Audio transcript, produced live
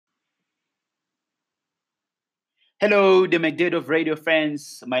Hello, the McDade of Radio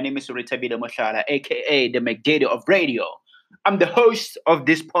friends. My name is Uritabida Moshala, aka the McDade of Radio. I'm the host of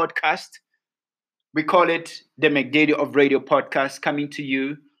this podcast. We call it the McDade of Radio podcast, coming to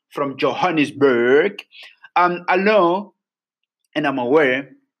you from Johannesburg. I know and I'm aware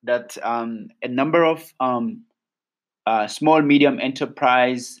that a number of small, medium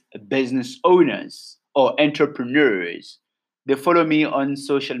enterprise business owners or entrepreneurs. They follow me on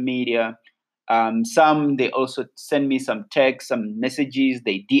social media. Some they also send me some texts, some messages.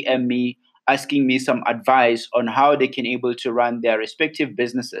 They DM me asking me some advice on how they can able to run their respective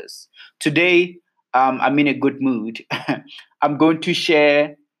businesses. Today, I'm in a good mood. I'm going to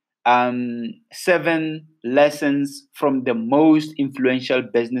share 7 lessons from the most influential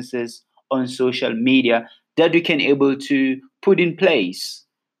businesses on social media that you can able to put in place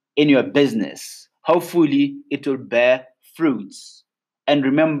in your business. Hopefully, it will bear fruits. And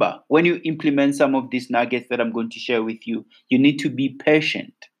remember, when you implement some of these nuggets that I'm going to share with you, you need to be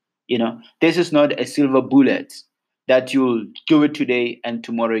patient. This is not a silver bullet that you'll do it today and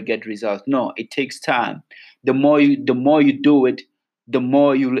tomorrow you get results. No, it takes time. The more you do it, the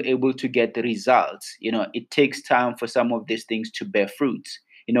more you'll able to get the results. It takes time for some of these things to bear fruits.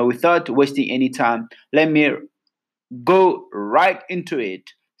 Without wasting any time, let me go right into it.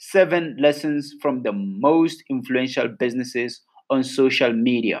 7 lessons from the most influential businesses on social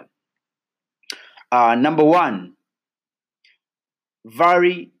media. Number one,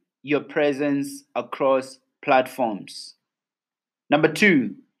 vary your presence across platforms. Number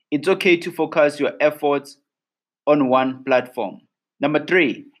two, it's okay to focus your efforts on one platform. Number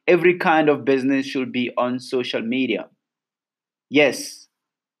three, every kind of business should be on social media. Yes,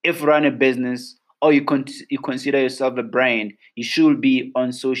 if you run a business or you consider yourself a brand, you should be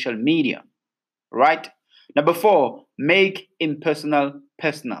on social media, right? Number four, make impersonal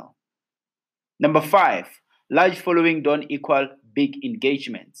personal. Number five, large following don't equal big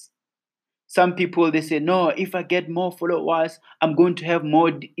engagements. Some people they say, no, if I get more followers, I'm going to have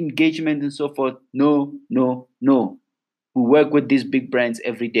more engagement and so forth. No, no, no. We work with these big brands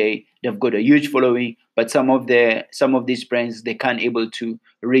every day. They've got a huge following, but some of these brands they can't able to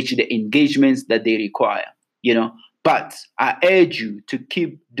reach the engagements that they require. But I urge you to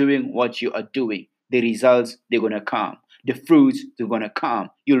keep doing what you are doing. The results they're gonna come. The fruits they're gonna come.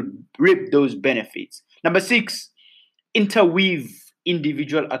 You'll reap those benefits. Number six, interweave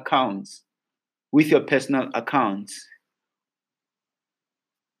individual accounts with your personal accounts.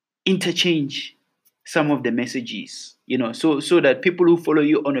 Interchange some of the messages, so that people who follow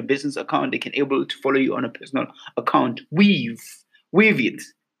you on a business account they can able to follow you on a personal account. Weave it.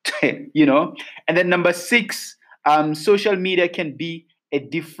 you know and then number six, social media can be a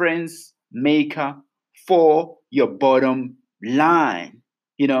difference maker for your bottom line.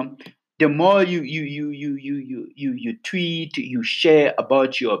 The more you tweet, you share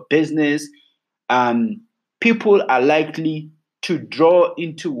about your business, um, people are likely to draw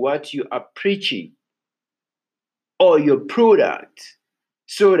into what you are preaching or your product,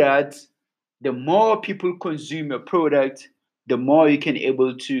 so that the more people consume your product, the more you can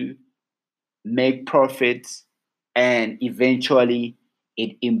able to make profits, and eventually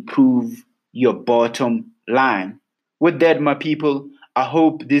it improve your bottom line. With that, my people, I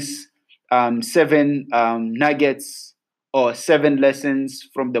hope this 7 nuggets or 7 lessons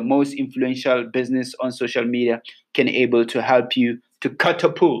from the most influential business on social media can able to help you to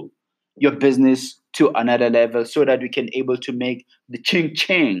catapult your business to another level, so that we can able to make the ching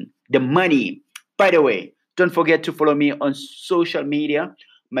ching, the money. By the way, don't forget to follow me on social media.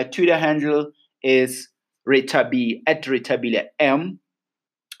 My Twitter handle is Retabi at Retabile M.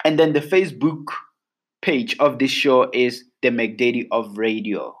 And then the Facebook page of this show is the McDaddy of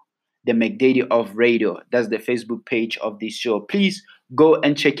Radio. The McDaddy of Radio. That's the Facebook page of this show. Please go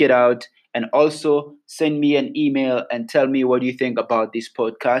and check it out. And also send me an email and tell me what you think about this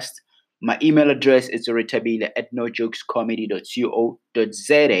podcast. My email address is retabile at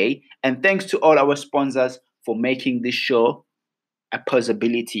nojokescomedy.co.za. And thanks to all our sponsors for making this show a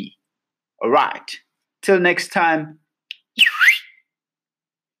possibility. All right. Till next time,